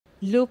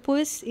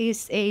Lupus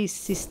is a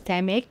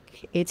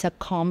systemic, it's a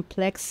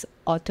complex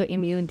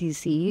autoimmune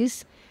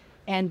disease.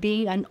 And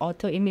being an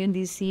autoimmune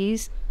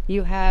disease,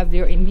 you have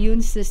your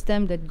immune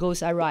system that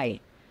goes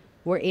awry,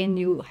 wherein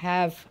you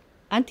have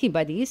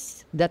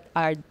antibodies that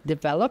are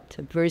developed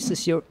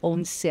versus your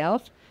own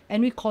self,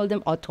 and we call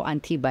them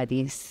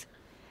autoantibodies.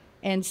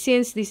 And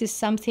since this is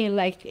something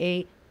like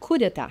a coup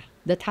d'etat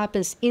that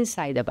happens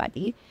inside the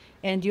body,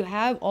 and you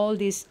have all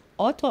these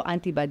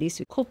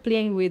autoantibodies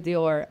coupling with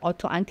your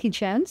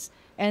autoantigens,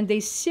 and they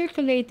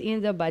circulate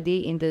in the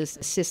body, in the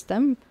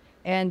system,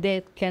 and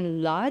they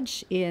can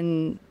lodge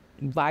in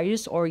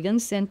various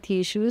organs and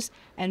tissues.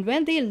 And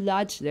when they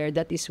lodge there,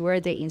 that is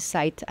where they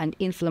incite an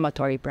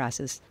inflammatory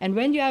process. And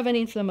when you have an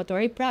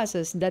inflammatory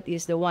process, that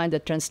is the one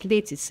that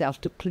translates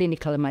itself to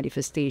clinical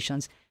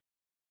manifestations.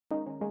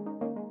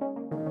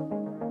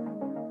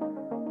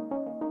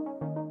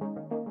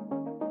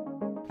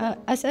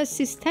 As a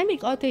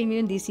systemic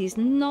autoimmune disease,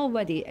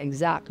 nobody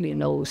exactly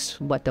knows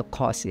what the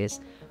cause is,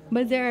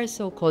 but there are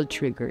so-called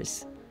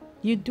triggers.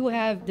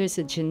 There's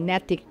a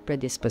genetic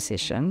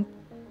predisposition,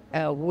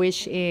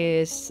 which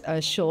is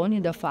shown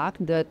in the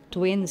fact that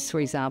twins, for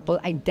example,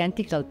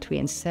 identical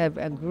twins, have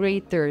a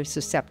greater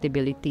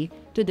susceptibility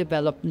to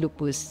develop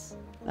lupus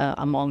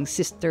among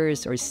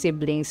sisters or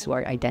siblings who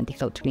are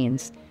identical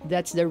twins.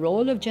 That's the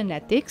role of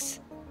genetics,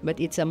 but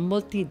it's a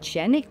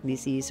multigenic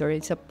disease or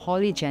it's a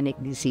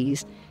polygenic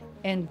disease.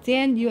 And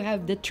then you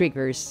have the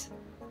triggers.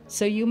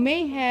 So you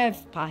may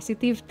have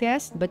positive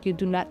tests, but you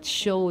do not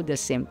show the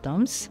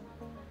symptoms.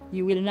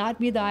 You will not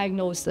be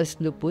diagnosed as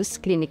lupus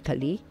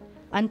clinically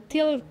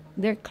until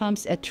there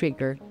comes a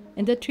trigger.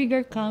 And the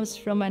trigger comes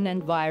from an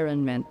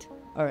environment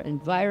or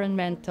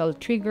environmental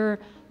trigger,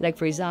 like,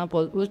 for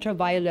example,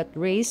 ultraviolet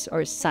rays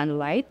or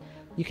sunlight.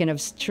 You can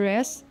have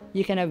stress.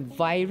 You can have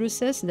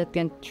viruses that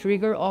can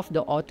trigger off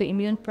the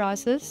autoimmune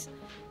process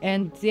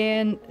and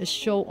then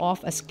show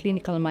off as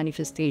clinical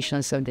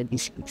manifestations of the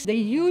disease. The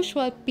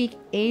usual peak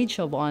age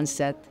of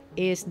onset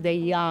is the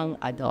young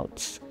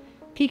adults.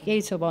 Peak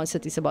age of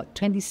onset is about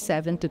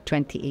 27 to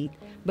 28.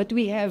 But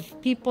we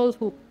have people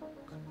who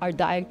are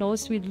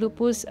diagnosed with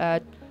lupus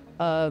at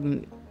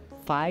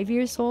 5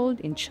 years old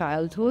in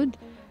childhood.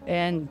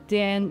 And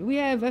then we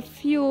have a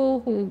few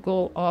who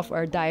go off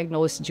or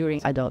diagnosed during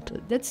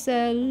adulthood. That's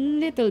a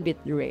little bit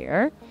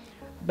rare,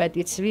 but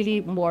it's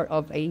really more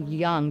of a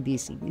young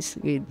disease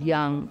with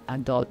young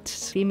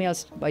adults.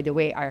 Females, by the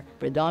way, are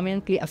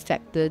predominantly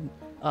affected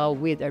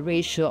with a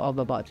ratio of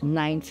about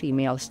 9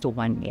 females to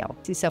 1 male.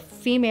 It's a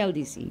female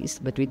disease,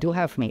 but we do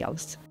have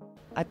males.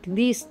 At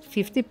least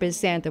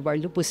 50% of our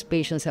lupus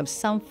patients have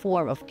some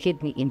form of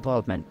kidney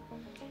involvement.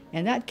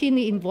 And that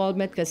kidney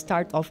involvement can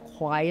start off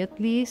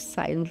quietly,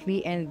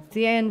 silently, and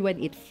then when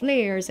it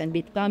flares and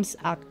becomes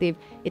active,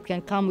 it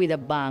can come with a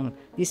bang.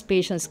 These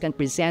patients can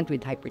present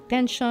with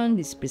hypertension.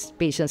 These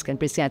patients can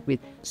present with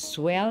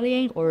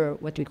swelling or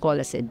what we call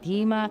as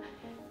edema.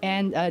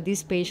 And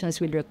these patients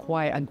will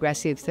require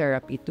aggressive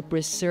therapy to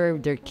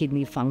preserve their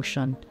kidney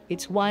function.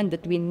 It's one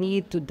that we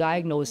need to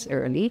diagnose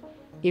early,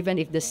 even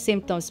if the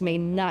symptoms may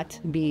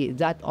not be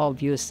that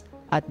obvious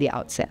at the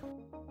outset.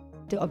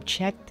 The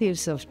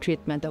objectives of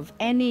treatment of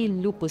any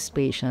lupus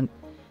patient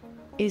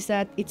is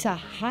that it's a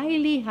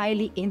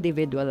highly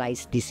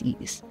individualized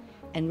disease.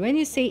 And when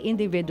you say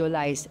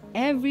individualized,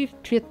 every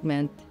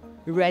treatment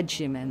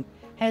regimen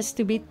has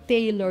to be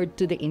tailored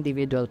to the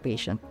individual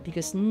patient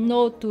because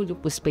no two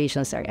lupus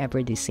patients are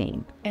ever the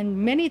same. And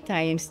many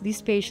times,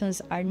 these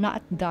patients are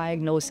not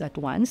diagnosed at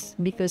once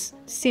because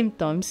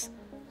symptoms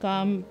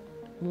come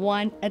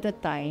one at a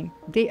time.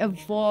 They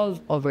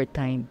evolve over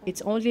time.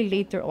 It's only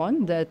later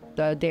on that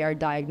they are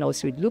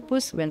diagnosed with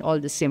lupus when all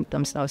the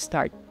symptoms now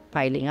start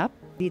piling up.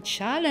 The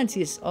challenge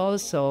is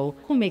also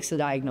who makes the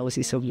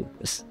diagnosis of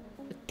lupus.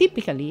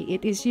 Typically,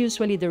 it is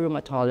usually the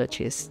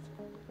rheumatologist.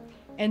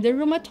 And the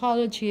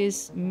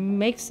rheumatologist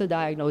makes the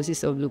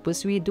diagnosis of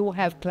lupus. We do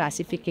have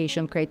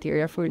classification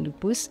criteria for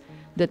lupus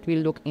that we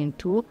look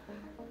into.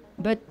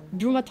 But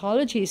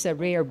rheumatology is a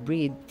rare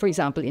breed, for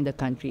example, in the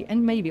country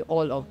and maybe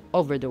all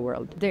over the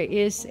world. There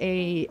is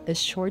a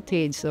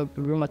shortage of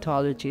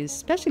rheumatologists,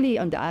 especially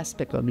on the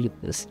aspect of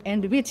lupus,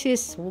 and which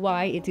is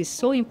why it is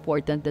so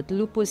important that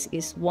lupus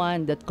is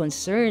one that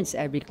concerns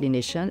every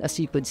clinician. As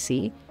you could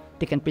see,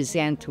 they can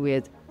present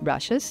with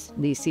rashes,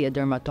 they see a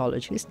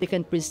dermatologist, they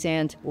can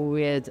present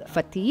with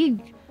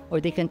fatigue,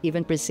 or they can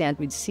even present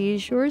with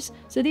seizures.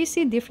 So they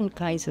see different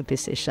kinds of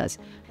physicians.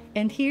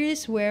 And here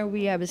is where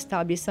we have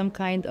established some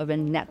kind of a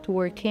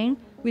networking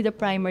with the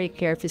primary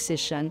care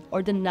physician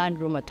or the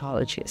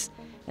non-rheumatologist.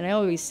 And I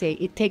always say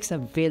it takes a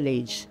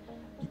village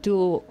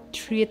to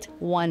treat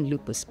one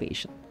lupus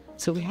patient.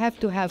 So we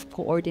have to have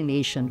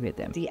coordination with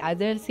them. The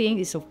other thing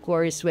is, of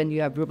course, when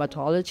you have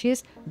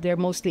rheumatologists, they're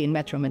mostly in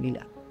Metro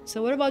Manila.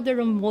 So what about the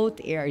remote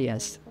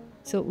areas?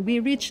 So we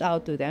reached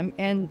out to them,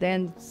 and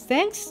then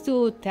thanks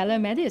to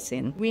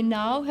telemedicine, we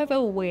now have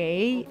a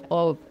way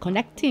of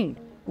connecting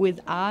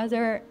with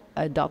other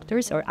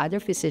doctors or other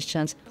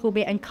physicians who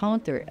may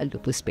encounter a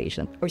lupus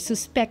patient or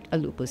suspect a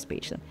lupus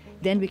patient.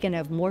 then we can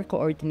have more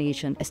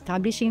coordination,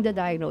 establishing the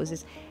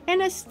diagnosis,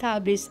 and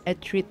establish a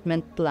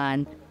treatment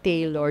plan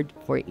tailored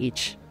for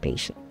each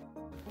patient.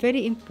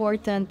 Very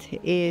important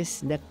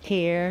is the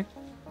care,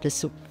 the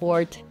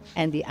support,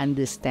 and the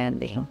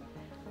understanding.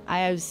 I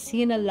have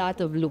seen a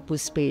lot of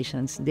lupus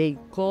patients. They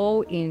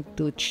go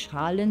into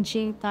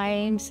challenging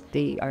times.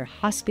 They are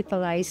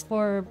hospitalized.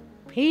 For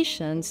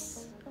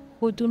patients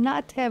who do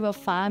not have a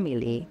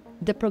family,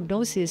 the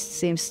prognosis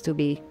seems to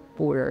be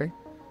poorer.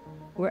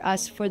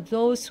 Whereas for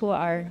those who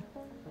are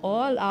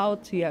all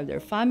out, who have their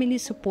family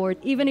support,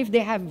 even if they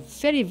have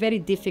very, very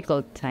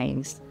difficult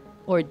times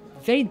or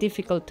very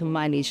difficult to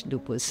manage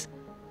lupus,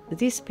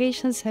 these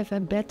patients have a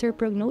better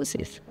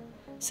prognosis.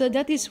 So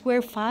that is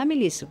where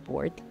family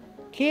support,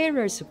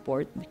 carer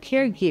support,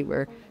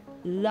 caregiver,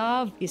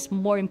 love is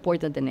more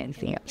important than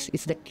anything else.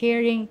 It's the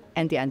caring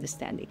and the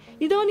understanding.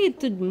 You don't need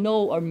to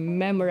know or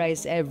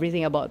memorize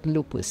everything about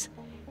lupus.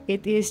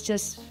 It is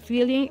just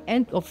feeling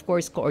and, of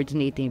course,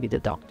 coordinating with the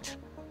doctor.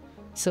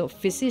 So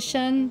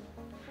physician,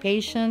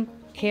 patient,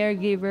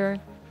 caregiver,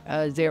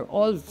 they're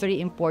all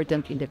very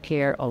important in the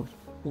care of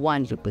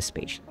one lupus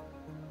patient.